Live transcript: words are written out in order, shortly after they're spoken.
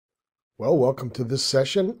Well, welcome to this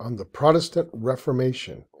session on the Protestant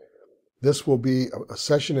Reformation. This will be a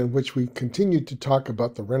session in which we continue to talk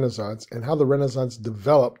about the Renaissance and how the Renaissance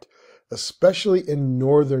developed, especially in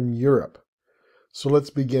Northern Europe. So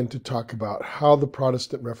let's begin to talk about how the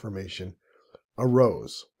Protestant Reformation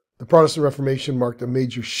arose. The Protestant Reformation marked a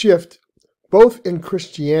major shift both in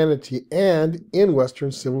Christianity and in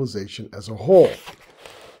Western civilization as a whole.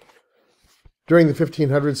 During the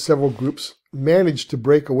 1500s, several groups managed to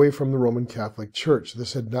break away from the Roman Catholic Church.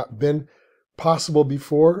 This had not been possible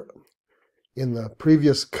before. In the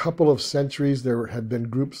previous couple of centuries, there had been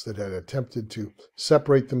groups that had attempted to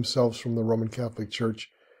separate themselves from the Roman Catholic Church,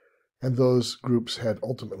 and those groups had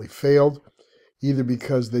ultimately failed, either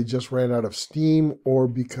because they just ran out of steam or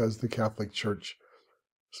because the Catholic Church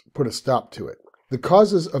put a stop to it. The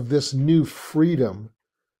causes of this new freedom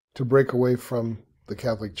to break away from the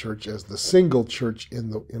Catholic Church as the single church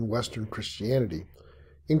in Western Christianity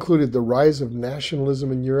included the rise of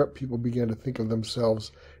nationalism in Europe. People began to think of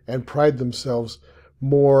themselves and pride themselves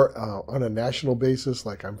more on a national basis,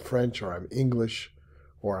 like I'm French or I'm English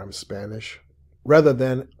or I'm Spanish, rather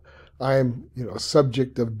than I'm a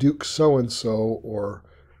subject of Duke so-and-so or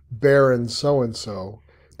Baron so-and-so.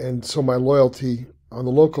 And so my loyalty on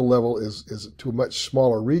the local level is to a much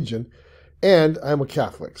smaller region, and I'm a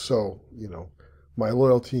Catholic, so my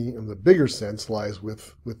loyalty in the bigger sense lies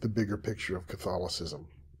with the bigger picture of Catholicism.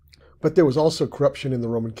 But there was also corruption in the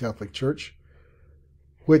Roman Catholic Church,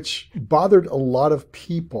 which bothered a lot of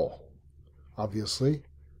people, obviously,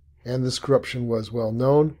 and this corruption was well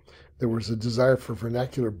known. There was a desire for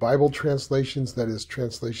vernacular Bible translations, that is,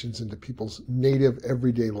 translations into people's native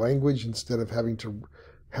everyday language instead of having to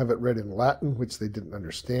have it read in Latin, which they didn't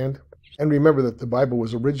understand. And remember that the Bible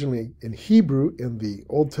was originally in Hebrew in the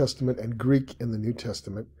Old Testament and Greek in the New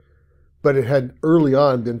Testament, but it had early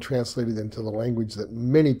on been translated into the language that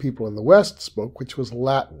many people in the West spoke, which was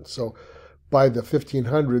Latin. So by the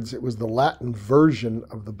 1500s, it was the Latin version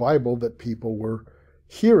of the Bible that people were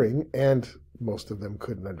hearing, and most of them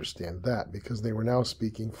couldn't understand that because they were now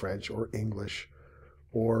speaking French or English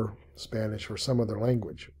or Spanish or some other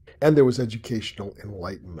language. And there was educational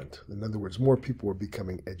enlightenment. In other words, more people were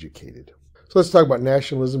becoming educated. So let's talk about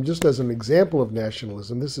nationalism. Just as an example of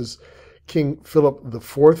nationalism, this is King Philip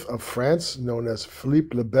IV of France, known as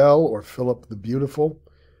Philippe le Bel or Philip the Beautiful.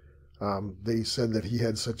 They said that he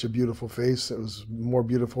had such a beautiful face. It was more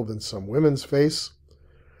beautiful than some women's face.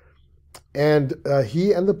 And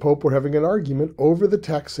he and the Pope were having an argument over the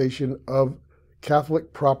taxation of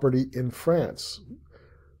Catholic property in France.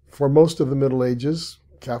 For most of the Middle Ages,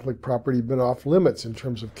 Catholic property had been off limits in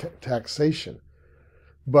terms of taxation.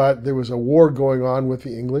 But there was a war going on with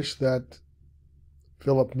the English that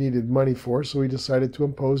Philip needed money for, so he decided to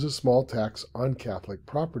impose a small tax on Catholic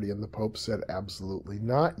property. And the Pope said, absolutely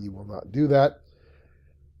not. You will not do that.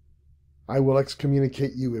 I will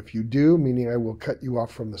excommunicate you if you do, meaning I will cut you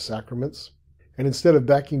off from the sacraments. And instead of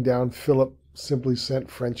backing down, Philip simply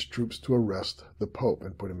sent French troops to arrest the Pope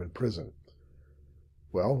and put him in prison.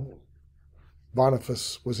 Well,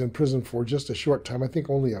 Boniface was in prison for just a short time, I think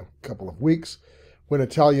only a couple of weeks, when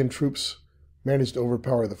Italian troops managed to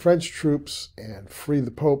overpower the French troops and free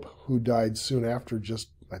the Pope, who died soon after, just,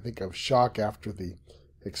 I think, of shock after the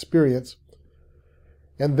experience.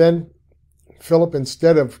 And then Philip,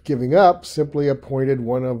 instead of giving up, simply appointed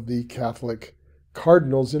one of the Catholic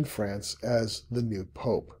cardinals in France as the new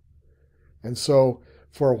Pope. And so,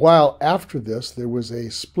 for a while after this, there was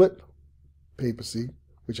a split papacy,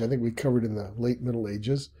 which I think we covered in the late Middle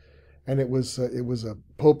Ages, and it was a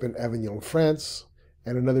pope in Avignon, France,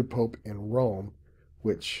 and another pope in Rome,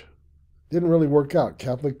 which didn't really work out.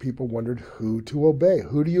 Catholic people wondered who to obey.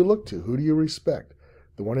 Who do you look to? Who do you respect?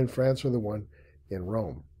 The one in France or the one in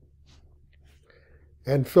Rome?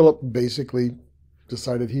 And Philip basically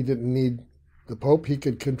decided he didn't need the pope. He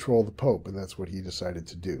could control the pope, and that's what he decided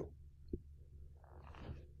to do.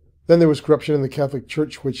 Then there was corruption in the Catholic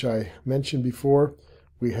Church, which I mentioned before.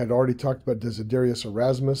 We had already talked about Desiderius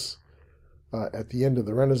Erasmus. At the end of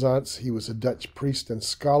the Renaissance, he was a Dutch priest and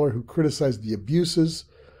scholar who criticized the abuses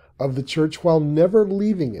of the church while never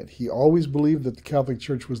leaving it. He always believed that the Catholic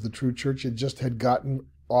Church was the true church. It just had gotten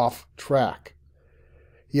off track.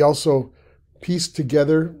 He also pieced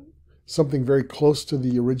together something very close to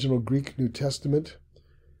the original Greek New Testament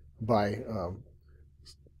by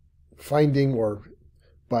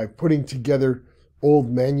by putting together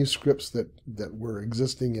old manuscripts that were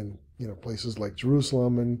existing in places like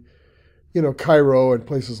Jerusalem and Cairo and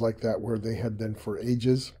places like that where they had been for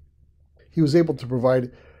ages. He was able to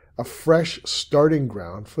provide a fresh starting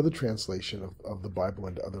ground for the translation of the Bible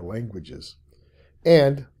into other languages.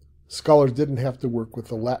 And scholars didn't have to work with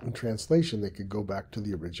the Latin translation. They could go back to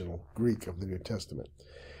the original Greek of the New Testament.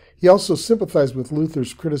 He also sympathized with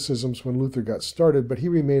Luther's criticisms when Luther got started, but he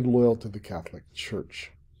remained loyal to the Catholic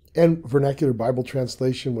Church. And vernacular Bible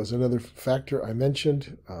translation was another factor I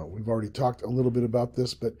mentioned. We've already talked a little bit about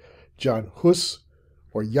this, but Jan Hus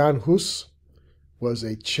was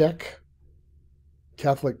a Czech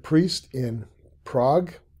Catholic priest in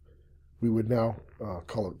Prague. We would now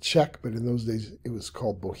call it Czech, but in those days it was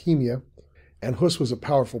called Bohemia. And Hus was a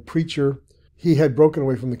powerful preacher. He had broken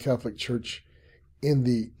away from the Catholic Church in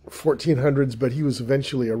the 1400s, but he was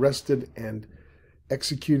eventually arrested and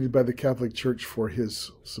executed by the Catholic Church for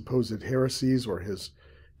his supposed heresies or his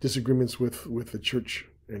disagreements with the Church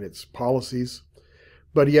and its policies.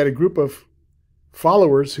 But he had a group of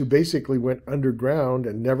followers who basically went underground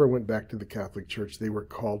and never went back to the Catholic Church. They were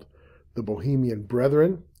called the Bohemian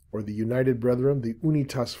Brethren, or the United Brethren, the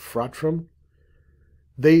Unitas Fratrum.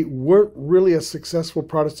 They weren't really a successful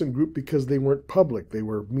Protestant group because they weren't public. They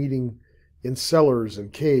were meeting in cellars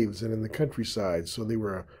and caves and in the countryside, so they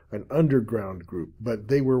were an underground group, but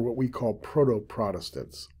they were what we call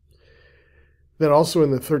proto-Protestants. Then also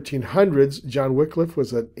in the 1300s, John Wycliffe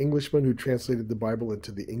was an Englishman who translated the Bible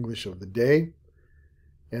into the English of the day.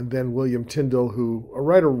 And then William Tyndale, who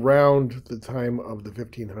right around the time of the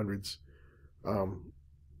 1500s,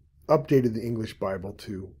 updated the English Bible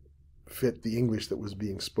to fit the English that was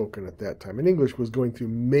being spoken at that time. And English was going through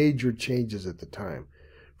major changes at the time.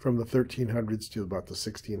 From the 1300s to about the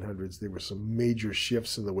 1600s, there were some major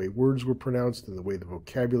shifts in the way words were pronounced and the way the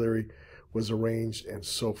vocabulary was arranged and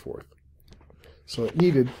so forth. So it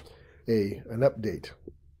needed an update.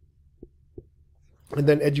 And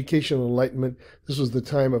then educational enlightenment. This was the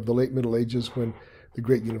time of the late Middle Ages when the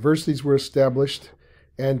great universities were established.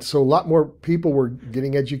 And so a lot more people were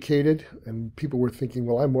getting educated, and people were thinking,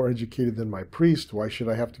 well, I'm more educated than my priest. Why should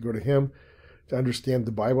I have to go to him to understand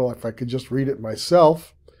the Bible? If I could just read it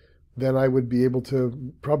myself, then I would be able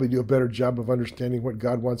to probably do a better job of understanding what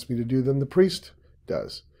God wants me to do than the priest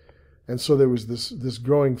does. And so there was this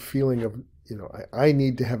growing feeling of, I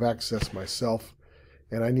need to have access myself,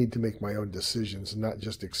 and I need to make my own decisions and not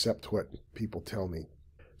just accept what people tell me.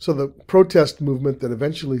 So the protest movement that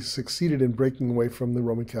eventually succeeded in breaking away from the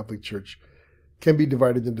Roman Catholic Church can be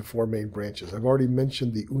divided into four main branches. I've already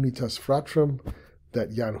mentioned the Unitas Fratrum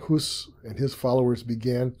that Jan Hus and his followers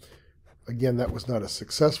began. Again, that was not a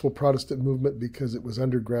successful Protestant movement because it was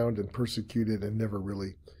underground and persecuted and never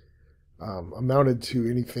really amounted to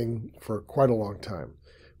anything for quite a long time.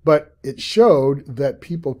 But it showed that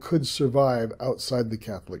people could survive outside the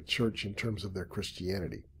Catholic Church in terms of their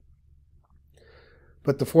Christianity.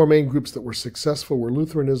 But the four main groups that were successful were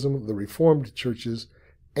Lutheranism, the Reformed churches,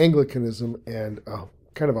 Anglicanism, and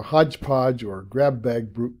kind of a hodgepodge or grab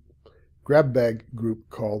bag group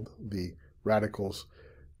called the Radicals,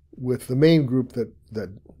 with the main group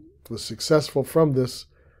that was successful from this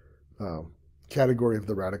category of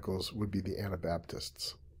the Radicals would be the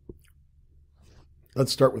Anabaptists.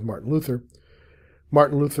 Let's start with Martin Luther.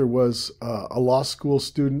 Martin Luther was a law school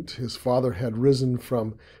student. His father had risen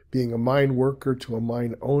from being a mine worker to a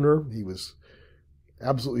mine owner. He was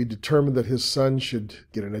absolutely determined that his son should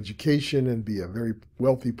get an education and be a very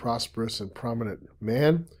wealthy, prosperous, and prominent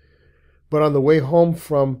man. But on the way home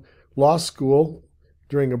from law school,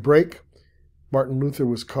 during a break, Martin Luther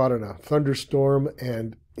was caught in a thunderstorm,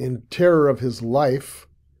 and in terror of his life,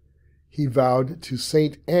 he vowed to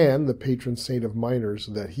Saint Anne, the patron saint of miners,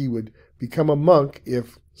 that he would become a monk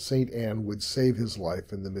if Saint Anne would save his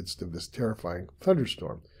life in the midst of this terrifying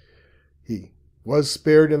thunderstorm. He was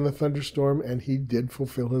spared in the thunderstorm, and he did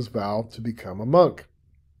fulfill his vow to become a monk.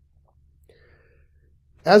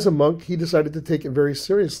 As a monk, he decided to take it very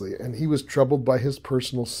seriously, and he was troubled by his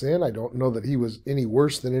personal sin. I don't know that he was any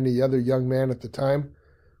worse than any other young man at the time,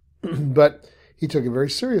 but he took it very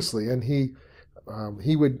seriously, and he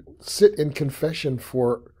would sit in confession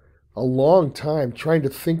for a long time, trying to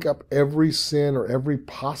think up every sin or every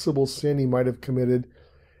possible sin he might have committed,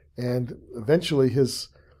 and eventually his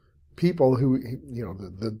people who,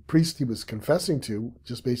 the priest he was confessing to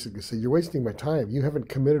just basically said, "You're wasting my time. You haven't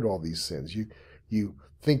committed all these sins. You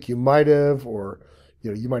think you might have, or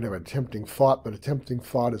you might have a tempting thought, but a tempting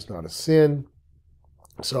thought is not a sin."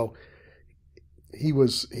 So he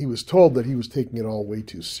was told that he was taking it all way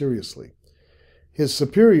too seriously. His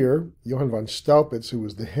superior, Johann von Staupitz, who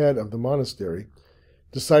was the head of the monastery,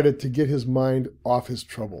 decided to get his mind off his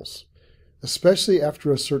troubles, especially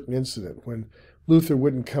after a certain incident when Luther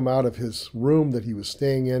wouldn't come out of his room that he was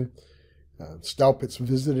staying in. Staupitz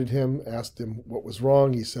visited him, asked him what was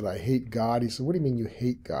wrong. He said, "I hate God." He said, "What do you mean you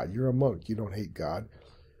hate God? You're a monk. You don't hate God."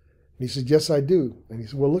 And he said, yes, I do. And he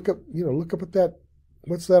said, well, look up at that.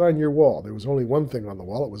 What's that on your wall? There was only one thing on the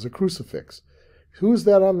wall. It was a crucifix. Who is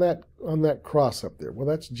that on that cross up there? Well,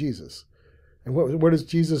 that's Jesus. And what is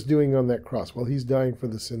Jesus doing on that cross? Well, he's dying for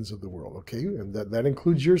the sins of the world. Okay, and that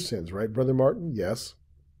includes your sins, right, Brother Martin? Yes.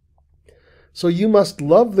 So you must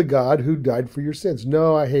love the God who died for your sins.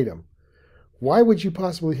 No, I hate him. Why would you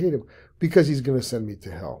possibly hate him? Because he's going to send me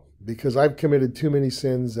to hell. Because I've committed too many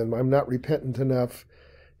sins and I'm not repentant enough.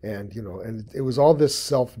 And, and it was all this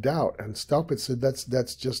self-doubt. And Staupitz said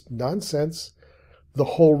that's just nonsense. The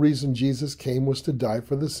whole reason Jesus came was to die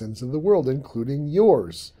for the sins of the world, including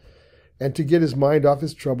yours. And to get his mind off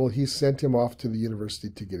his trouble, he sent him off to the university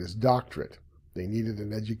to get his doctorate. They needed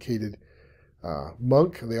an educated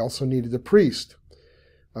monk. They also needed a priest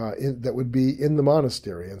that would be in the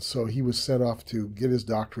monastery. And so he was sent off to get his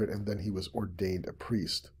doctorate, and then he was ordained a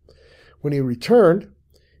priest. When he returned,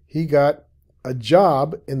 he got a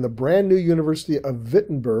job in the brand new University of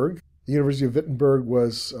Wittenberg. The University of Wittenberg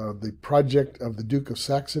was the project of the Duke of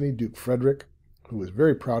Saxony, Duke Frederick, who was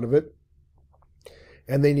very proud of it.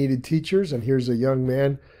 And they needed teachers, and here's a young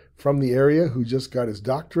man from the area who just got his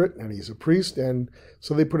doctorate, and he's a priest, and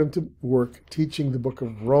so they put him to work teaching the book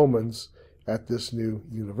of Romans at this new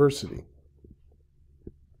university.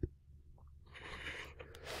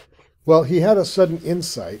 Well, he had a sudden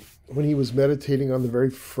insight when he was meditating on the very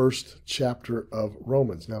first chapter of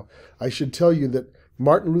Romans. Now, I should tell you that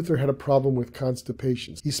Martin Luther had a problem with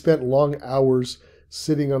constipation. He spent long hours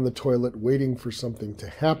sitting on the toilet waiting for something to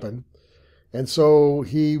happen. And so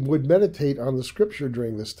he would meditate on the scripture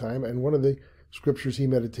during this time, and one of the scriptures he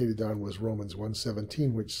meditated on was Romans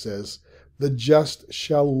 1:17, which says, "The just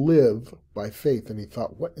shall live by faith." And he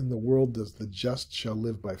thought, what in the world does the just shall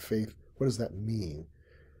live by faith? What does that mean?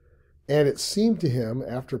 And it seemed to him,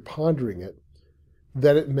 after pondering it,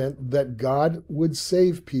 that it meant that God would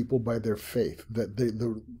save people by their faith, that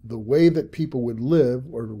the way that people would live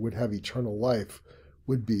or would have eternal life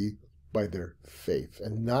would be by their faith,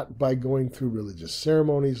 and not by going through religious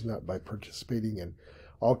ceremonies, not by participating in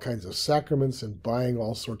all kinds of sacraments and buying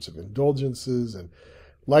all sorts of indulgences and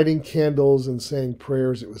lighting candles and saying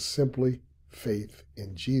prayers. It was simply faith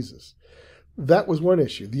in Jesus. That was one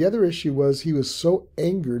issue. The other issue was he was so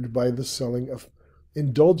angered by the selling of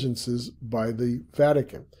indulgences by the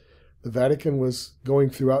Vatican. The Vatican was going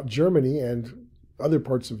throughout Germany and other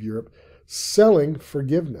parts of Europe selling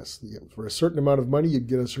forgiveness. For a certain amount of money, you'd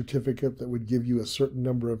get a certificate that would give you a certain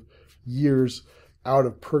number of years out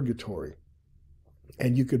of purgatory.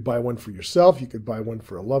 And you could buy one for yourself, you could buy one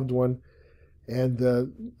for a loved one. And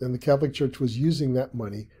the Catholic Church was using that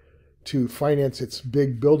money to finance its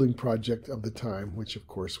big building project of the time, which of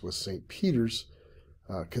course was St. Peter's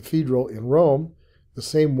Cathedral in Rome, the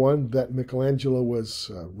same one that Michelangelo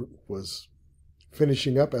was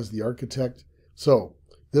finishing up as the architect. So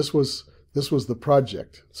this was the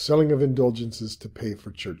project, selling of indulgences to pay for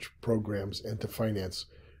church programs and to finance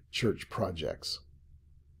church projects.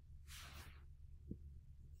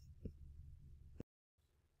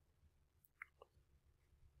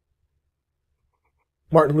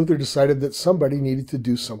 Martin Luther decided that somebody needed to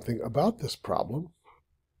do something about this problem.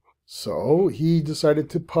 So he decided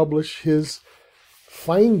to publish his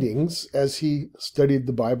findings as he studied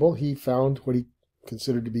the Bible. He found what he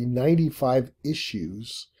considered to be 95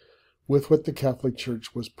 issues with what the Catholic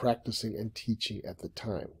Church was practicing and teaching at the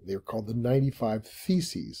time. They were called the 95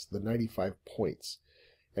 Theses, the 95 points.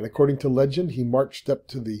 And according to legend, he marched up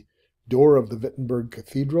to the door of the Wittenberg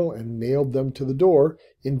Cathedral and nailed them to the door,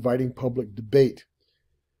 inviting public debate.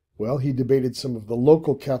 Well, he debated some of the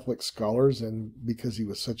local Catholic scholars, and because he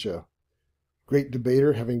was such a great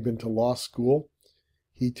debater, having been to law school,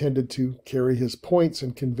 he tended to carry his points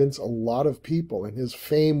and convince a lot of people, and his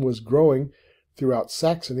fame was growing throughout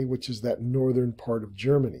Saxony, which is that northern part of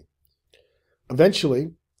Germany.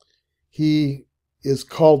 Eventually, he is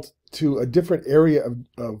called to a different area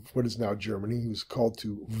of what is now Germany. He was called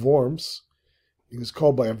to Worms. He was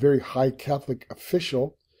called by a very high Catholic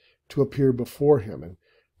official to appear before him. And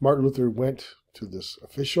Martin Luther went to this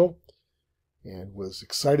official and was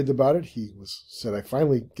excited about it. He said, I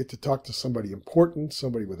finally get to talk to somebody important,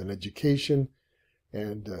 somebody with an education,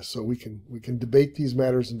 and so we can debate these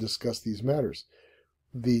matters and discuss these matters.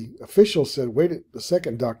 The official said, wait a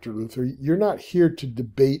second, Dr. Luther, you're not here to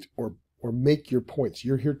debate or make your points.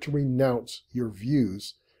 You're here to renounce your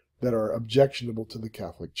views that are objectionable to the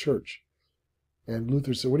Catholic Church. And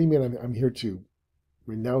Luther said, what do you mean I'm here to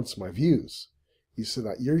renounce my views? He said,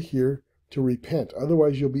 you're here to repent,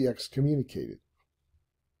 otherwise you'll be excommunicated.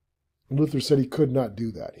 And Luther said he could not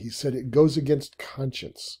do that. He said it goes against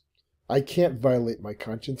conscience. I can't violate my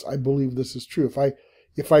conscience. I believe this is true.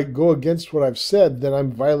 if I go against what I've said, then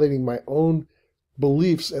I'm violating my own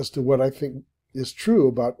beliefs as to what I think is true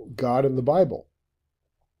about God and the Bible.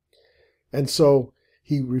 And so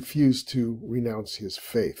he refused to renounce his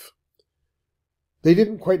faith. They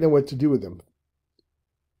didn't quite know what to do with him.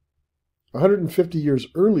 150 years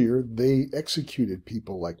earlier, they executed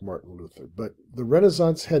people like Martin Luther, but the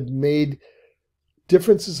Renaissance had made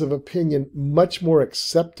differences of opinion much more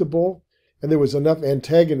acceptable, and there was enough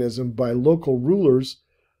antagonism by local rulers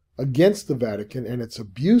against the Vatican and its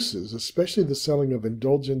abuses, especially the selling of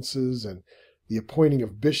indulgences and the appointing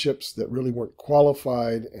of bishops that really weren't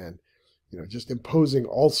qualified, and just imposing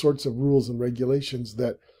all sorts of rules and regulations,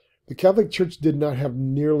 that the Catholic Church did not have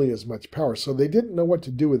nearly as much power. So they didn't know what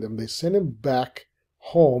to do with him. They sent him back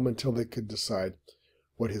home until they could decide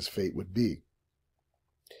what his fate would be.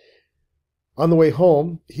 On the way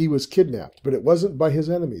home, he was kidnapped, but it wasn't by his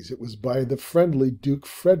enemies. It was by the friendly Duke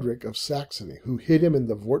Frederick of Saxony, who hid him in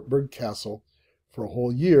the Wartburg Castle for a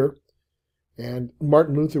whole year. And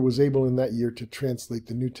Martin Luther was able in that year to translate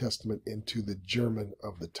the New Testament into the German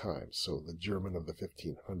of the time, so the German of the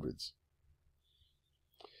 1500s.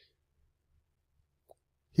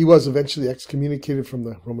 He was eventually excommunicated from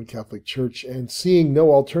the Roman Catholic Church, and seeing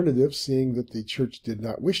no alternative, seeing that the Church did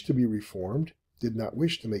not wish to be reformed, did not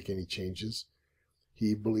wish to make any changes,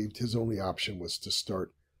 he believed his only option was to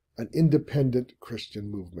start an independent Christian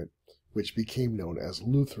movement, which became known as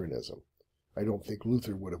Lutheranism. I don't think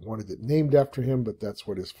Luther would have wanted it named after him, but that's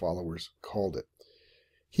what his followers called it.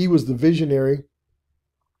 He was the visionary,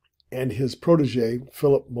 and his protege,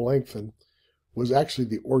 Philip Melanchthon, was actually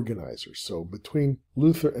the organizer. So between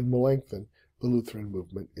Luther and Melanchthon, the Lutheran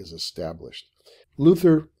movement is established.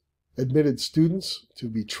 Luther admitted students to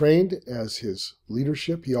be trained as his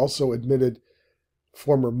leadership. He also admitted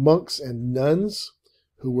former monks and nuns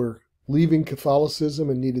who were leaving Catholicism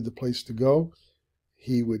and needed a place to go.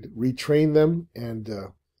 He would retrain them and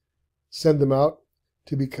send them out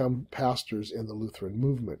to become pastors in the Lutheran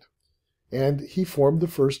movement. And he formed the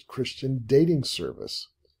first Christian dating service,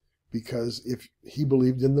 because if he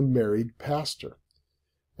believed in the married pastor.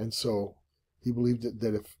 And so he believed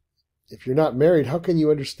that if you're not married, how can you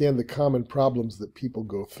understand the common problems that people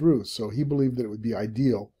go through? So he believed that it would be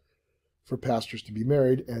ideal for pastors to be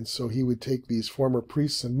married, and so he would take these former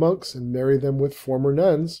priests and monks and marry them with former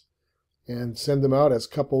nuns and send them out as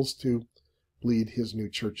couples to lead his new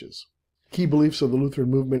churches. Key beliefs of the Lutheran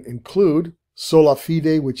movement include sola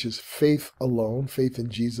fide, which is faith alone. Faith in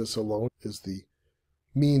Jesus alone is the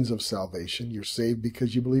means of salvation. You're saved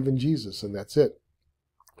because you believe in Jesus, and that's it.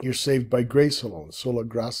 You're saved by grace alone, sola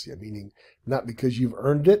gratia, meaning not because you've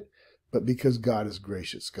earned it, but because God is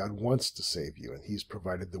gracious. God wants to save you, and he's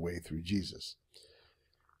provided the way through Jesus.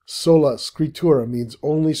 Sola scriptura means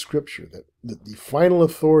only Scripture, that the final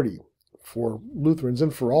authority for Lutherans,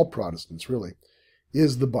 and for all Protestants really,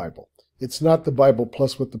 is the Bible. It's not the Bible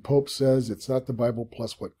plus what the Pope says. It's not the Bible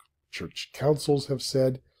plus what church councils have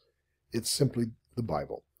said. It's simply the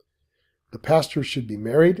Bible. The pastor should be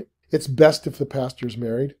married. It's best if the pastor is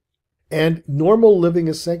married. And normal living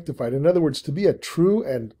is sanctified. In other words, to be a true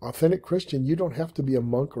and authentic Christian, you don't have to be a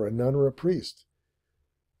monk or a nun or a priest.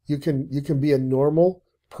 You can be a normal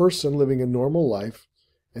person living a normal life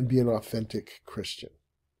and be an authentic Christian.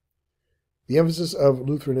 The emphasis of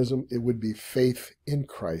Lutheranism, it would be faith in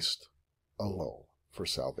Christ alone for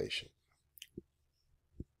salvation.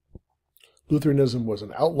 Lutheranism was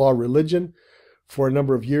an outlaw religion for a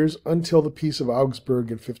number of years until the Peace of Augsburg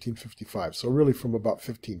in 1555. So really from about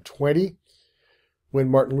 1520, when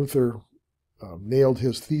Martin Luther nailed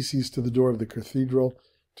his theses to the door of the cathedral,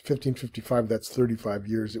 to 1555, that's 35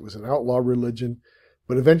 years. It was an outlaw religion,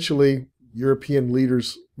 but eventually European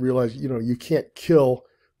leaders realized, you can't kill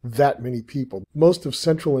that many people. Most of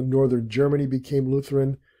central and northern Germany became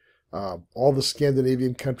Lutheran. All the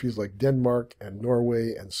Scandinavian countries like Denmark and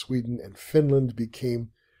Norway and Sweden and Finland became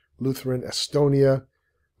Lutheran. Estonia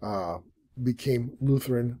became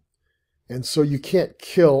Lutheran. And so you can't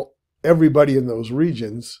kill everybody in those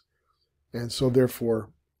regions. And so therefore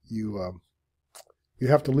you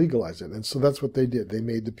have to legalize it. And so that's what they did. They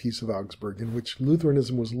made the Peace of Augsburg, in which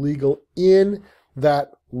Lutheranism was legal in that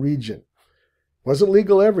region. It wasn't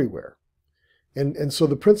legal everywhere. And so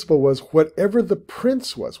the principle was, whatever the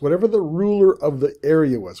prince was, whatever the ruler of the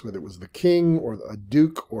area was, whether it was the king or a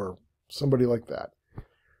duke or somebody like that,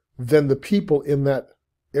 then the people in that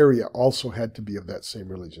area also had to be of that same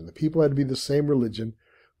religion. The people had to be the same religion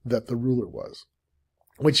that the ruler was,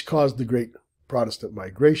 which caused the great Protestant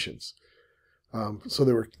migrations. So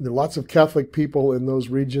there were lots of Catholic people in those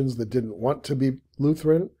regions that didn't want to be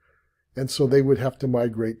Lutheran, and so they would have to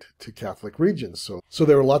migrate to Catholic regions. So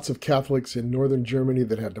there were lots of Catholics in northern Germany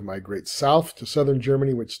that had to migrate south to southern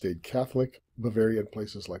Germany, which stayed Catholic, Bavaria and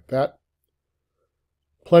places like that.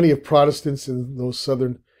 Plenty of Protestants in those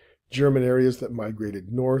southern German areas that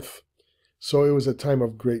migrated north. So it was a time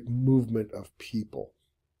of great movement of people.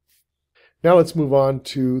 Now let's move on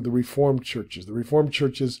to the Reformed churches. The Reformed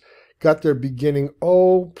churches got their beginning,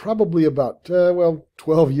 probably about,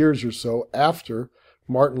 12 years or so after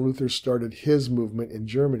Martin Luther started his movement in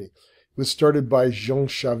Germany. It was started by Jean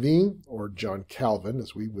Chavin, or John Calvin,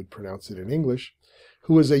 as we would pronounce it in English,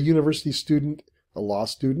 who was a university student, a law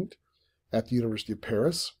student at the University of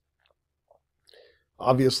Paris.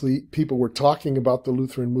 Obviously, people were talking about the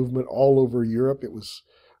Lutheran movement all over Europe. It was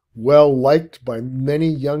well liked by many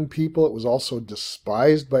young people. It was also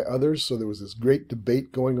despised by others. So there was this great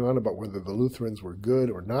debate going on about whether the Lutherans were good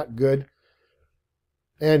or not good.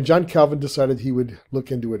 And John Calvin decided he would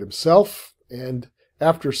look into it himself. And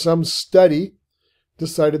after some study,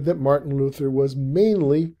 decided that Martin Luther was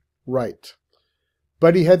mainly right.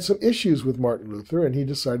 But he had some issues with Martin Luther, and he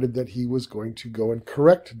decided that he was going to go and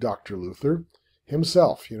correct Dr. Luther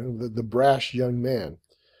himself, the brash young man,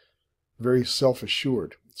 very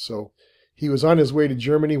self-assured. So he was on his way to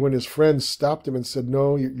Germany when his friends stopped him and said,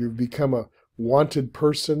 "No, you've become a wanted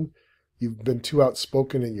person. You've been too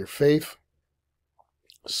outspoken in your faith.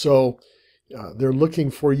 So they're looking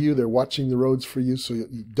for you. They're watching the roads for you. So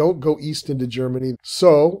you don't go east into Germany."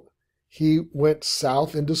 So he went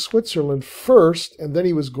south into Switzerland first, and then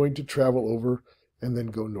he was going to travel over and then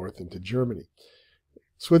go north into Germany.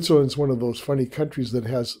 Switzerland's one of those funny countries that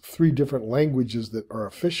has 3 different languages that are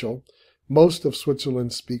official. Most of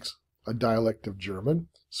Switzerland speaks a dialect of German,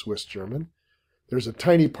 Swiss German. There's a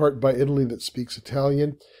tiny part by Italy that speaks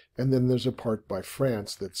Italian, and then there's a part by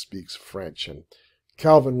France that speaks French. And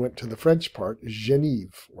Calvin went to the French part,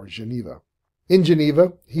 Geneva. In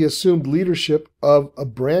Geneva, he assumed leadership of a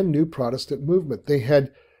brand new Protestant movement. They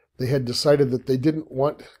had decided that they didn't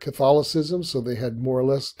want Catholicism, so they had more or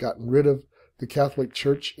less gotten rid of the Catholic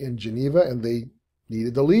Church in Geneva, and they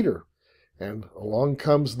needed a leader. And along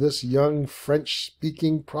comes this young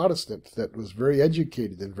French-speaking Protestant that was very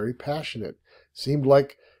educated and very passionate. Seemed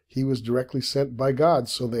like he was directly sent by God,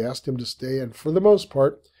 so they asked him to stay, and for the most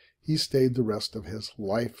part, he stayed the rest of his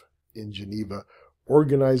life in Geneva,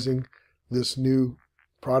 organizing this new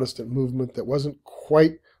Protestant movement that wasn't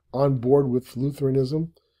quite on board with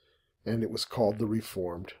Lutheranism, and it was called the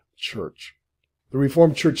Reformed Church. The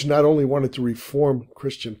Reformed Church not only wanted to reform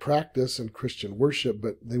Christian practice and Christian worship,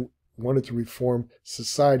 but they wanted to reform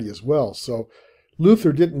society as well. So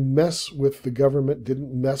Luther didn't mess with the government,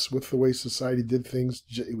 didn't mess with the way society did things.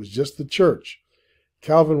 It was just the church.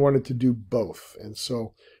 Calvin wanted to do both. And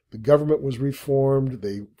so the government was reformed.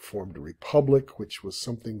 They formed a republic, which was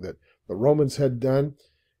something that the Romans had done.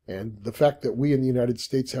 And the fact that we in the United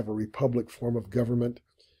States have a republic form of government,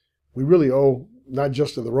 we really owe not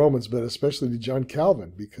just to the Romans, but especially to John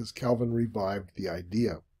Calvin, because Calvin revived the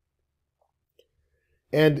idea.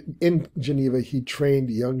 And in Geneva, he trained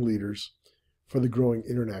young leaders for the growing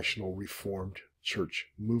international Reformed Church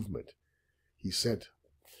movement. He sent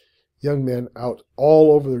young men out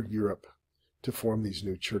all over Europe to form these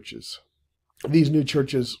new churches. These new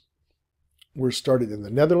churches were started in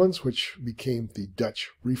the Netherlands, which became the Dutch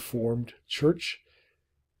Reformed Church.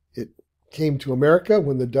 It came to America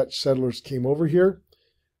when the Dutch settlers came over here.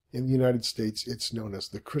 In the United States, it's known as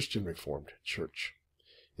the Christian Reformed Church.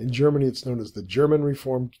 In Germany, it's known as the German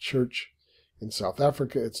Reformed Church. In South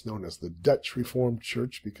Africa, it's known as the Dutch Reformed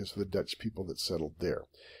Church because of the Dutch people that settled there.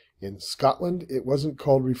 In Scotland, it wasn't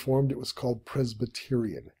called Reformed, it was called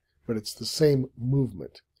Presbyterian, but it's the same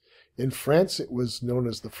movement. In France, it was known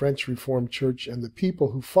as the French Reformed Church, and the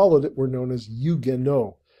people who followed it were known as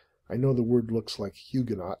Huguenots. I know the word looks like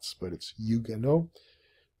Huguenots, but it's Huguenot.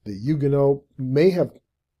 The Huguenot may have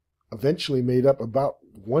eventually made up about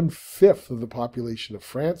 1/5 of the population of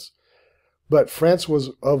France, but France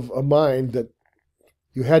was of a mind that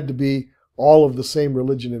you had to be all of the same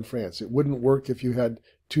religion in France. It wouldn't work if you had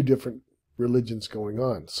 2 different religions going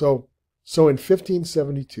on. So in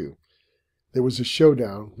 1572, there was a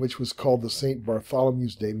showdown which was called the St.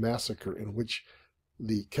 Bartholomew's Day Massacre, in which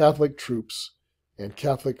the Catholic troops and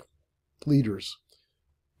Catholic leaders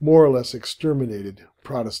more or less exterminated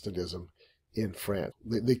Protestantism in France.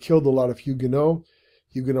 They killed a lot of Huguenots.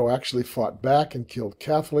 Huguenots actually fought back and killed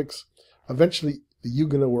Catholics. Eventually, the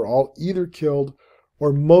Huguenots were all either killed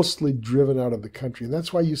or mostly driven out of the country. And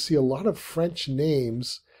that's why you see a lot of French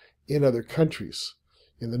names in other countries,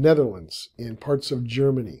 in the Netherlands, in parts of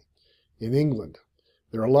Germany, in England.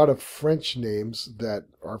 There are a lot of French names that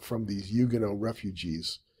are from these Huguenot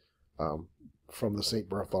refugees from the St.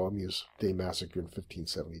 Bartholomew's Day Massacre in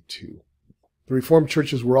 1572. The Reformed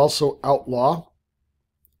churches were also outlaw,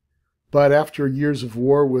 but after years of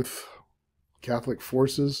war with Catholic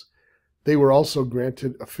forces, they were also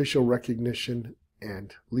granted official recognition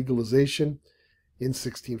and legalization in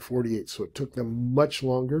 1648. So it took them much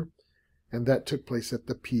longer, and that took place at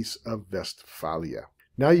the Peace of Westphalia.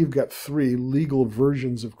 Now you've got three legal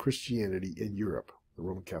versions of Christianity in Europe: the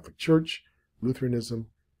Roman Catholic Church, Lutheranism,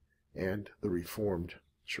 and the Reformed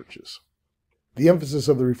churches. The emphasis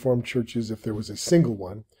of the Reformed churches, if there was a single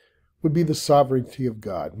one, would be the sovereignty of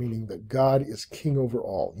God, meaning that God is king over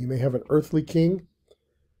all. You may have an earthly king,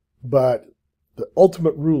 but the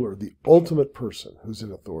ultimate ruler, the ultimate person who's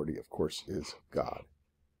in authority, of course, is God.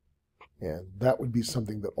 And that would be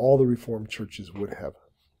something that all the Reformed churches would have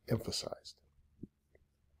emphasized.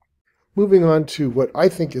 Moving on to what I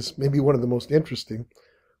think is maybe one of the most interesting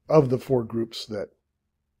of the four groups that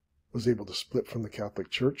was able to split from the Catholic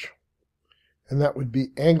Church, and that would be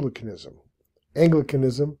Anglicanism.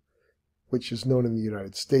 Anglicanism, which is known in the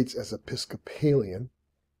United States as Episcopalian,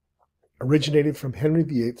 originated from Henry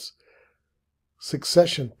VIII's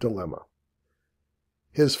succession dilemma.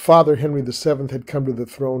 His father, Henry VII, had come to the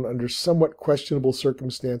throne under somewhat questionable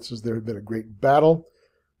circumstances. There had been a great battle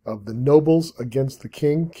of the nobles against the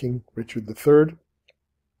king, King Richard III,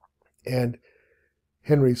 and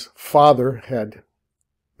Henry's father had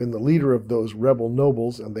been the leader of those rebel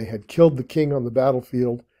nobles, and they had killed the king on the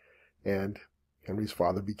battlefield, and Henry's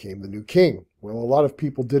father became the new king. Well, a lot of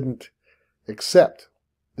people didn't accept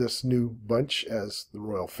this new bunch as the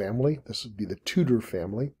royal family. This would be the Tudor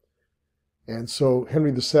family. And so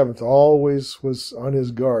Henry VII always was on his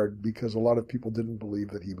guard because a lot of people didn't believe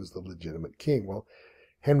that he was the legitimate king. Well,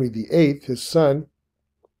 Henry VIII, his son,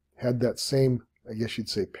 had that same, I guess you'd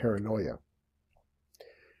say, paranoia.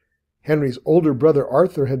 Henry's older brother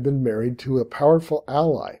Arthur had been married to a powerful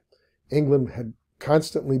ally. England had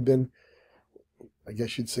constantly been, I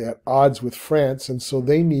guess you'd say, at odds with France, and so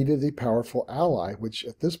they needed a powerful ally, which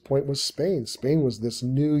at this point was Spain. Spain was this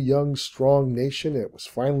new, young, strong nation. It was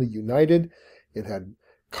finally united. It had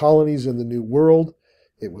colonies in the New World.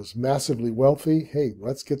 It was massively wealthy. Hey,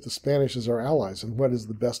 let's get the Spanish as our allies. And what is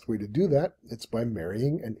the best way to do that? It's by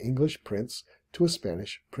marrying an English prince to a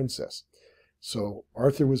Spanish princess. So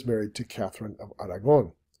Arthur was married to Catherine of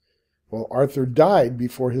Aragon. Well, Arthur died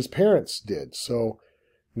before his parents did. So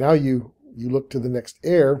now you look to the next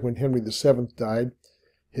heir. When Henry VII died,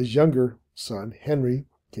 his younger son, Henry,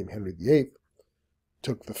 became Henry VIII,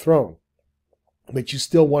 took the throne. But you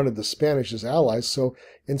still wanted the Spanish as allies, so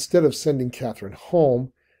instead of sending Catherine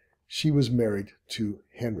home, she was married to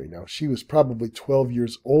Henry. Now, she was probably 12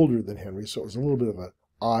 years older than Henry, so it was a little bit of an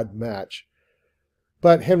odd match.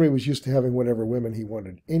 But Henry was used to having whatever women he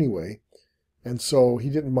wanted anyway, and so he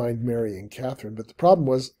didn't mind marrying Catherine. But the problem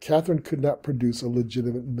was Catherine could not produce a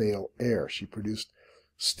legitimate male heir. She produced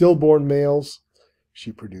stillborn males,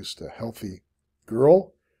 she produced a healthy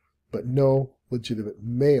girl, but no legitimate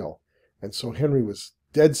male. And so Henry was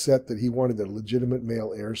dead set that he wanted a legitimate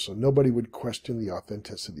male heir so nobody would question the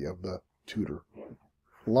authenticity of the Tudor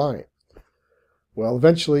line. Well,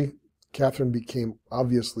 eventually, Catherine became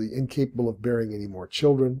obviously incapable of bearing any more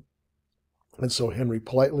children, and so Henry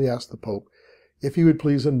politely asked the Pope if he would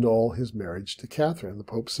please annul his marriage to Catherine. The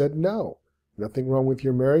Pope said, no, nothing wrong with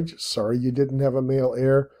your marriage. Sorry you didn't have a male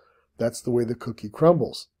heir. That's the way the cookie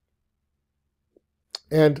crumbles.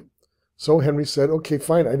 And so Henry said, okay,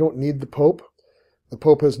 fine, I don't need the Pope. The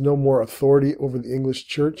Pope has no more authority over the English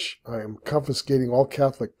Church. I am confiscating all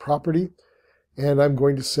Catholic property, and I'm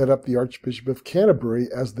going to set up the Archbishop of Canterbury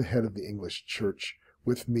as the head of the English Church,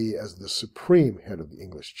 with me as the supreme head of the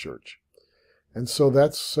English Church. And so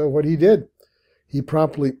that's what he did. He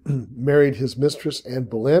promptly married his mistress, Anne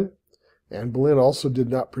Boleyn. Anne Boleyn also did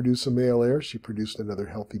not produce a male heir. She produced another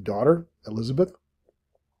healthy daughter, Elizabeth.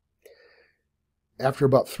 After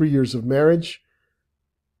about 3 years of marriage,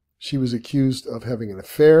 she was accused of having an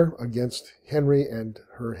affair against Henry, and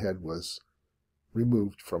her head was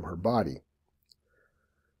removed from her body.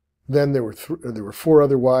 Then there were 4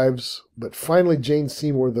 other wives, but finally Jane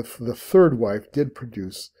Seymour, the third wife, did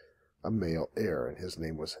produce a male heir, and his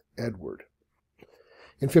name was Edward.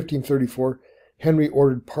 In 1534, Henry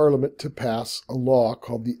ordered Parliament to pass a law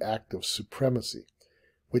called the Act of Supremacy,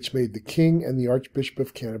 which made the king and the Archbishop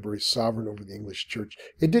of Canterbury sovereign over the English Church.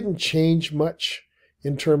 It didn't change much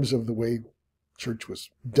in terms of the way church was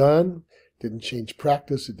done. It didn't change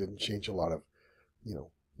practice. It didn't change a lot of,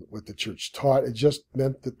 what the church taught. It just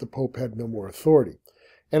meant that the Pope had no more authority.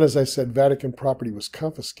 And as I said, Vatican property was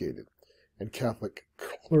confiscated and Catholic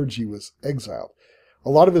clergy was exiled. A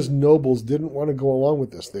lot of his nobles didn't want to go along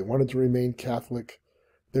with this. They wanted to remain Catholic.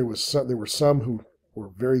 There were some who were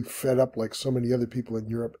very fed up, like so many other people in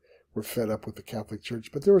Europe were fed up with the Catholic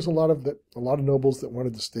Church. But there was a lot of nobles that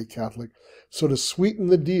wanted to stay Catholic. So to sweeten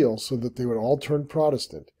the deal so that they would all turn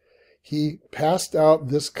Protestant, he passed out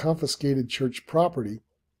this confiscated church property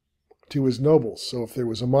to his nobles. So if there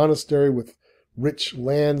was a monastery with rich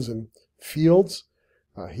lands and fields,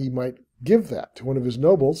 he might give that to one of his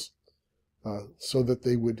nobles so that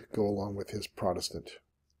they would go along with his Protestant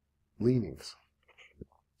leanings.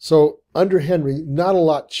 So under Henry, not a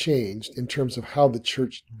lot changed in terms of how the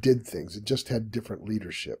church did things. It just had different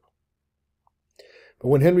leadership. But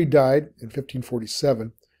when Henry died in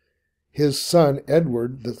 1547, his son,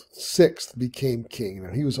 Edward VI, became king.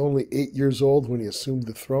 Now, he was only 8 years old when he assumed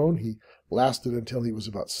the throne. He lasted until he was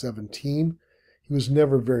about 17. He was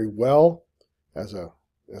never very well as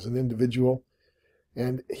an individual.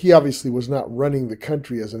 And he obviously was not running the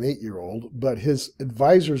country as an 8-year-old, but his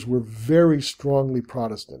advisors were very strongly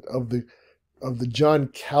Protestant, of the John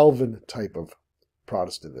Calvin type of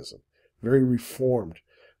Protestantism, very reformed.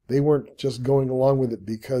 They weren't just going along with it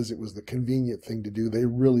because it was the convenient thing to do. They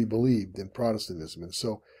really believed in Protestantism. And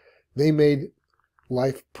so they made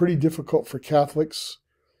life pretty difficult for Catholics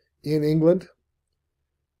in England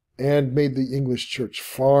and made the English church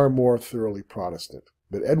far more thoroughly Protestant.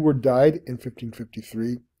 But Edward died in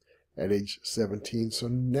 1553 at age 17, so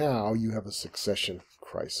now you have a succession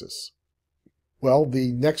crisis. Well,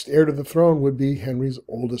 the next heir to the throne would be Henry's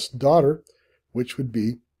oldest daughter, which would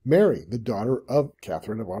be Mary, the daughter of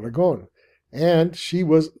Catherine of Aragon. And she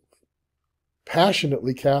was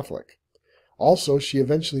passionately Catholic. Also, she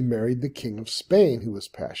eventually married the King of Spain, who was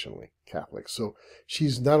passionately Catholic. So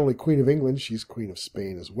she's not only Queen of England, she's Queen of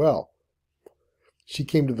Spain as well. She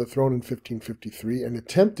came to the throne in 1553 and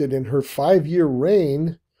attempted in her 5-year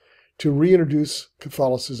reign to reintroduce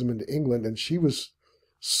Catholicism into England. And she was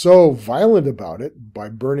so violent about it by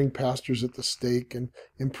burning pastors at the stake and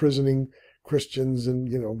imprisoning Christians and,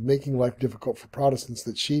 making life difficult for Protestants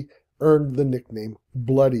that she earned the nickname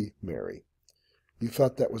Bloody Mary. You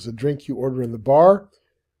thought that was a drink you order in the bar?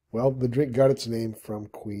 Well, the drink got its name from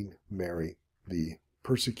Queen Mary, the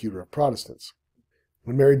persecutor of Protestants.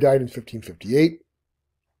 When Mary died in 1558,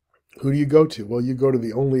 who do you go to? Well, you go to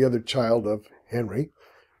the only other child of Henry,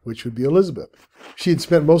 which would be Elizabeth. She had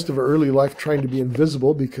spent most of her early life trying to be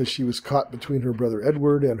invisible because she was caught between her brother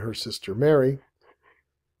Edward and her sister Mary.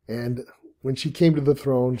 And when she came to the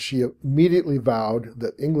throne, she immediately vowed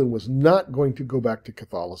that England was not going to go back to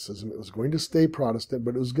Catholicism. It was going to stay Protestant,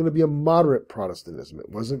 but it was going to be a moderate Protestantism. It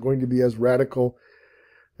wasn't going to be as radical,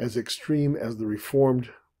 as extreme as the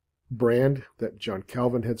Reformed brand that John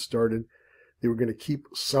Calvin had started. They were going to keep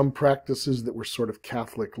some practices that were sort of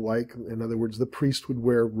Catholic-like. In other words, the priest would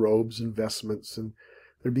wear robes and vestments, and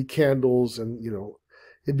there'd be candles, and,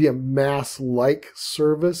 it'd be a mass-like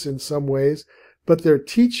service in some ways, but their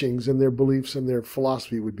teachings and their beliefs and their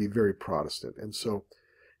philosophy would be very Protestant. And so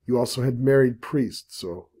you also had married priests,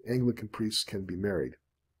 so Anglican priests can be married.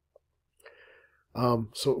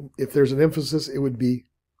 So if there's an emphasis, it would be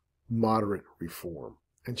moderate reform.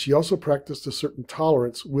 And she also practiced a certain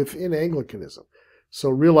tolerance within Anglicanism.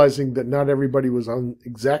 So realizing that not everybody was on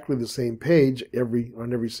exactly the same page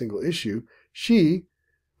on every single issue, she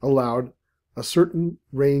allowed a certain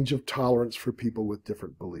range of tolerance for people with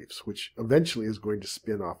different beliefs, which eventually is going to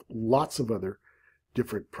spin off lots of other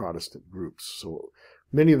different Protestant groups. So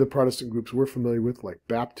many of the Protestant groups we're familiar with, like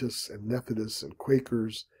Baptists and Methodists and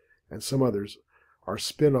Quakers and some others, are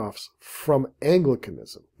spin-offs from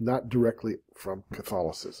Anglicanism, not directly from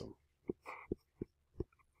Catholicism.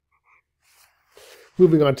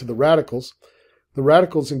 Moving on to the radicals. The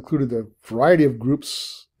radicals included a variety of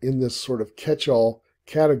groups in this sort of catch-all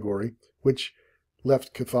category, which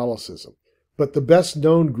left Catholicism. But the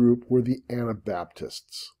best-known group were the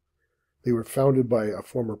Anabaptists. They were founded by a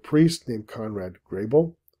former priest named Conrad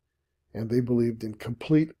Grebel, and they believed in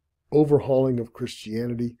complete overhauling of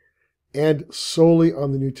Christianity and solely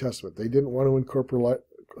on the New Testament. They didn't want to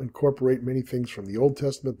incorporate many things from the Old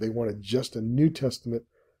Testament. They wanted just a New Testament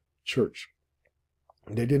church.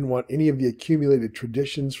 And they didn't want any of the accumulated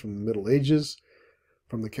traditions from the Middle Ages,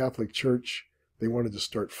 from the Catholic Church. They wanted to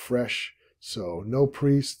start fresh. So no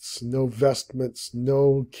priests, no vestments,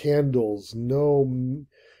 no candles, none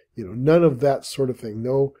of that sort of thing.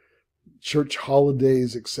 No church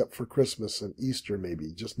holidays except for Christmas and Easter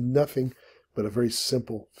maybe. Just nothing but a very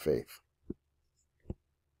simple faith.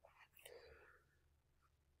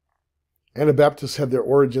 Anabaptists had their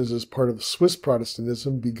origins as part of Swiss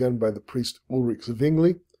Protestantism begun by the priest Ulrich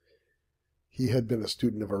Zwingli. He had been a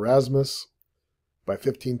student of Erasmus. By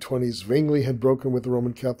 1520, Zwingli had broken with the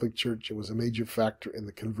Roman Catholic Church and was a major factor in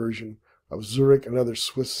the conversion of Zurich and other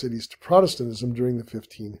Swiss cities to Protestantism during the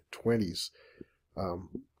 1520s,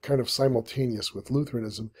 kind of simultaneous with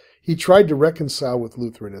Lutheranism. He tried to reconcile with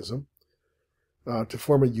Lutheranism to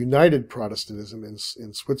form a united Protestantism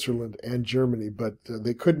in Switzerland and Germany, but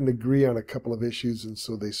they couldn't agree on a couple of issues, and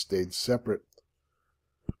so they stayed separate.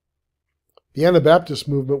 The Anabaptist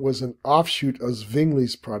movement was an offshoot of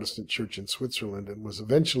Zwingli's Protestant church in Switzerland and was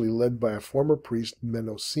eventually led by a former priest,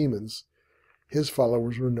 Menno Siemens. His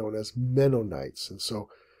followers were known as Mennonites, and so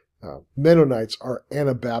Mennonites are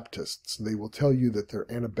Anabaptists. They will tell you that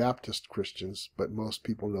they're Anabaptist Christians, but most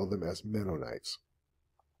people know them as Mennonites.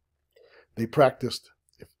 They practiced,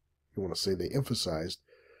 if you want to say they emphasized,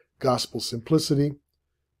 gospel simplicity,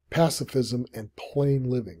 pacifism, and plain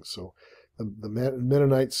living. So the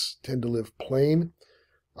Mennonites tend to live plain.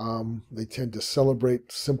 They tend to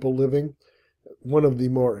celebrate simple living. One of the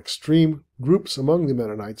more extreme groups among the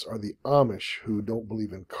Mennonites are the Amish, who don't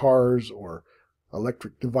believe in cars or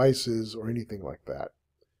electric devices or anything like that.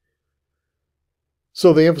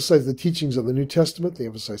 So they emphasize the teachings of the New Testament. They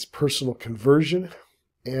emphasize personal conversion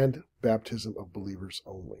and baptism of believers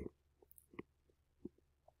only.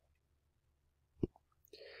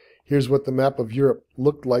 Here's what the map of Europe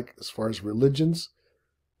looked like as far as religions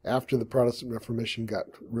after the Protestant Reformation got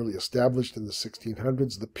really established in the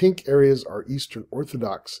 1600s. The pink areas are Eastern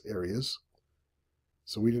Orthodox areas,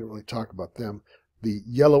 so we didn't really talk about them. The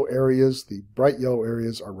yellow areas, the bright yellow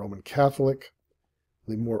areas, are Roman Catholic.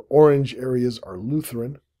 The more orange areas are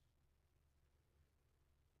Lutheran.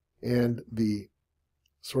 And the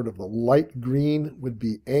sort of the light green would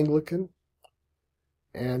be Anglican.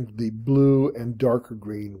 And the blue and darker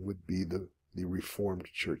green would be the Reformed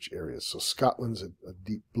Church areas. So Scotland's a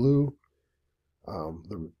deep blue.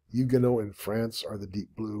 The Huguenots in France are the deep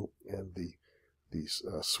blue. And the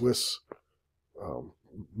Swiss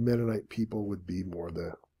Mennonite people would be more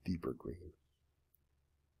the deeper green.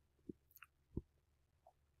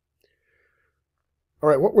 All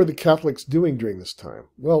right, what were the Catholics doing during this time?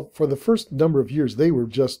 Well, for the first number of years, they were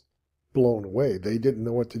just blown away. They didn't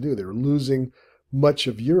know what to do. They were losing much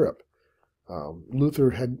of Europe. Luther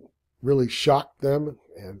had really shocked them,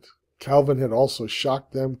 and Calvin had also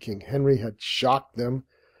shocked them. King Henry had shocked them.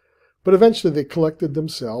 But eventually they collected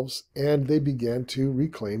themselves, and they began to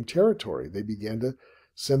reclaim territory. They began to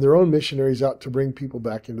send their own missionaries out to bring people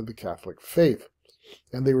back into the Catholic faith.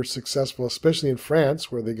 And they were successful, especially in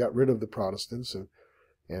France, where they got rid of the Protestants and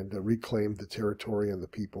reclaimed the territory and the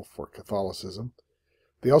people for Catholicism.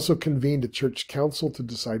 They also convened a church council to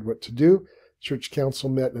decide what to do. Church council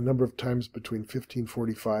met a number of times between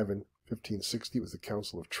 1545 and 1560. It was the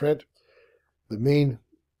Council of Trent. The main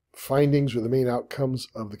findings or the main outcomes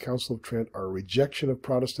of the Council of Trent are a rejection of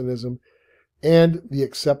Protestantism and the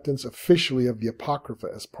acceptance officially of the Apocrypha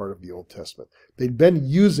as part of the Old Testament. They'd been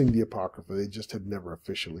using the Apocrypha, they just had never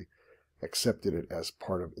officially accepted it as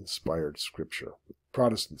part of inspired scripture.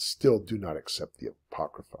 Protestants still do not accept the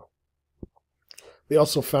Apocrypha. They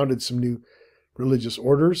also founded some new religious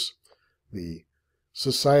orders. The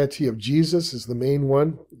Society of Jesus is the main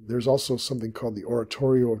one. There's also something called the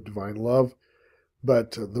Oratorio of Divine Love.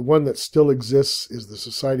 But the one that still exists is the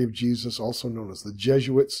Society of Jesus, also known as the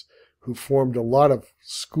Jesuits, who formed a lot of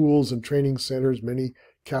schools and training centers. Many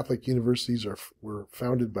Catholic universities were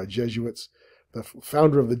founded by Jesuits. The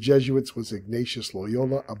founder of the Jesuits was Ignatius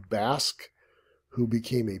Loyola, a Basque, who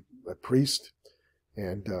became a priest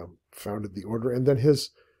and founded the order. And then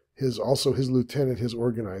his lieutenant, his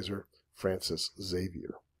organizer, Francis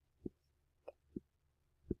Xavier.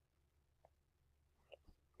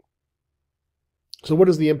 So what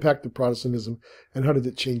is the impact of Protestantism, and how did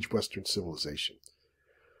it change Western civilization?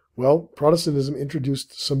 Well, Protestantism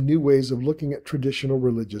introduced some new ways of looking at traditional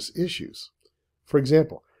religious issues. For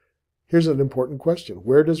example, here's an important question.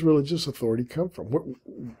 Where does religious authority come from?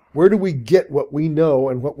 Where do we get what we know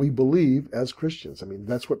and what we believe as Christians? I mean,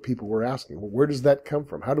 that's what people were asking. Well, where does that come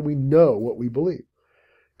from? How do we know what we believe?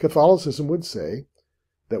 Catholicism would say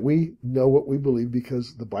that we know what we believe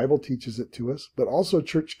because the Bible teaches it to us, but also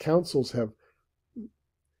church councils have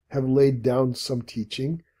laid down some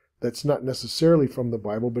teaching that's not necessarily from the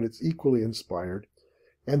Bible, but it's equally inspired.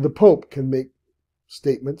 And the Pope can make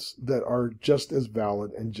statements that are just as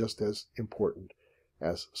valid and just as important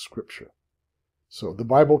as Scripture. So the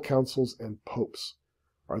Bible councils and popes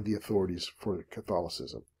are the authorities for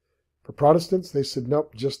Catholicism. For Protestants, they said,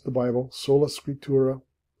 nope, just the Bible, sola scriptura,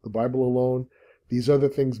 the Bible alone. These other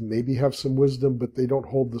things maybe have some wisdom, but they don't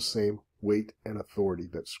hold the same weight and authority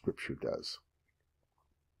that Scripture does.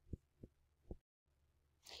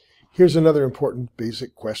 Here's another important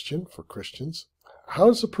basic question for Christians. how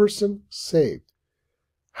is a person saved?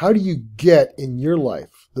 How do you get in your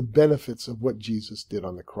life the benefits of what Jesus did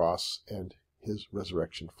on the cross and his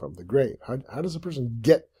resurrection from the grave? How does a person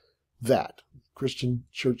get that? Christian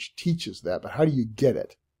church teaches that, but how do you get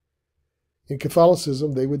it? In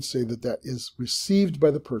Catholicism, they would say that that is received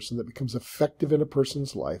by the person, that becomes effective in a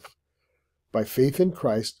person's life by faith in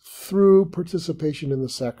Christ through participation in the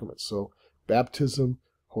sacraments. So baptism,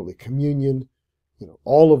 Holy Communion,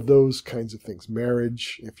 all of those kinds of things.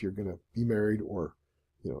 Marriage, if you're going to be married, or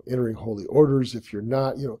entering holy orders if you're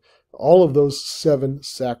not. All of those 7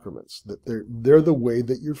 sacraments, that they're the way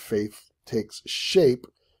that your faith takes shape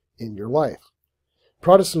in your life.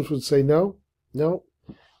 Protestants would say no,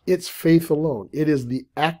 it's faith alone. It is the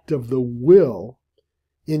act of the will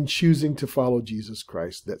in choosing to follow Jesus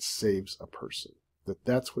Christ that saves a person.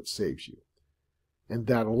 That's what saves you. And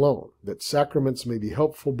that alone. That sacraments may be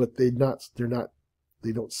helpful, but they don't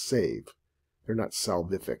save. They're not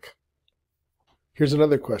salvific. Here's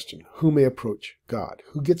another question. Who may approach God?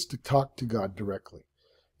 Who gets to talk to God directly?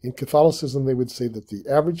 In Catholicism, they would say that the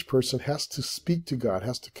average person has to speak to God,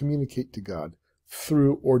 has to communicate to God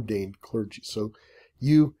through ordained clergy. So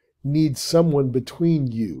you need someone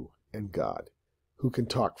between you and God who can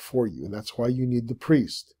talk for you, and that's why you need the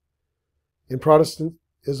priest. In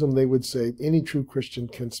Protestantism, they would say any true Christian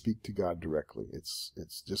can speak to God directly. It's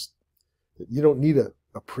just, you don't need a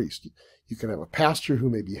priest. You can have a pastor who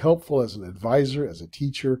may be helpful as an advisor, as a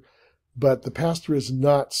teacher, but the pastor is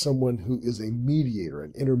not someone who is a mediator,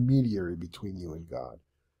 an intermediary between you and God.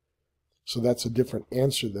 So that's a different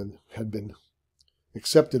answer than had been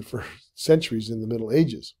accepted for centuries in the Middle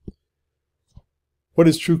Ages. What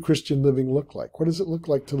does true Christian living look like? What does it look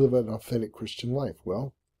like to live an authentic Christian life?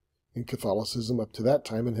 Well, in Catholicism up to that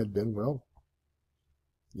time, it had been,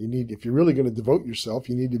 if you're really going to devote yourself,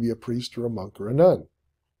 you need to be a priest or a monk or a nun.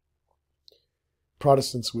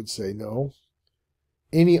 Protestants would say, no,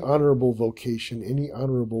 any honorable vocation, any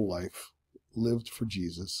honorable life lived for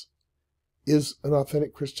Jesus is an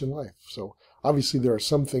authentic Christian life. So obviously there are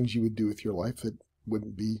some things you would do with your life that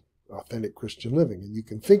wouldn't be authentic Christian living. And you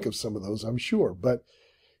can think of some of those, I'm sure. But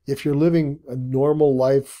if you're living a normal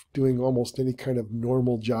life, doing almost any kind of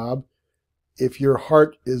normal job, if your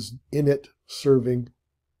heart is in it serving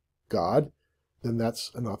God, then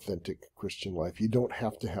that's an authentic Christian life. You don't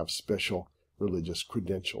have to have special religious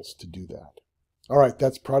credentials to do that. All right,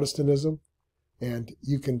 that's Protestantism. And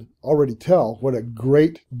you can already tell what a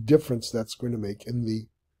great difference that's going to make in the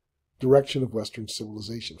direction of Western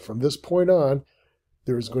civilization. From this point on,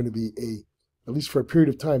 there is going to be at least for a period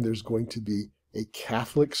of time, there's going to be a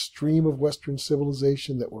Catholic stream of Western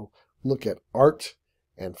civilization that will look at art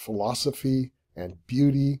and philosophy and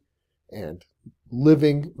beauty and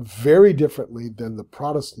living very differently than the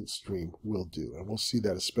Protestant stream will do. And we'll see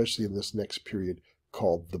that especially in this next period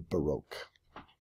called the Baroque.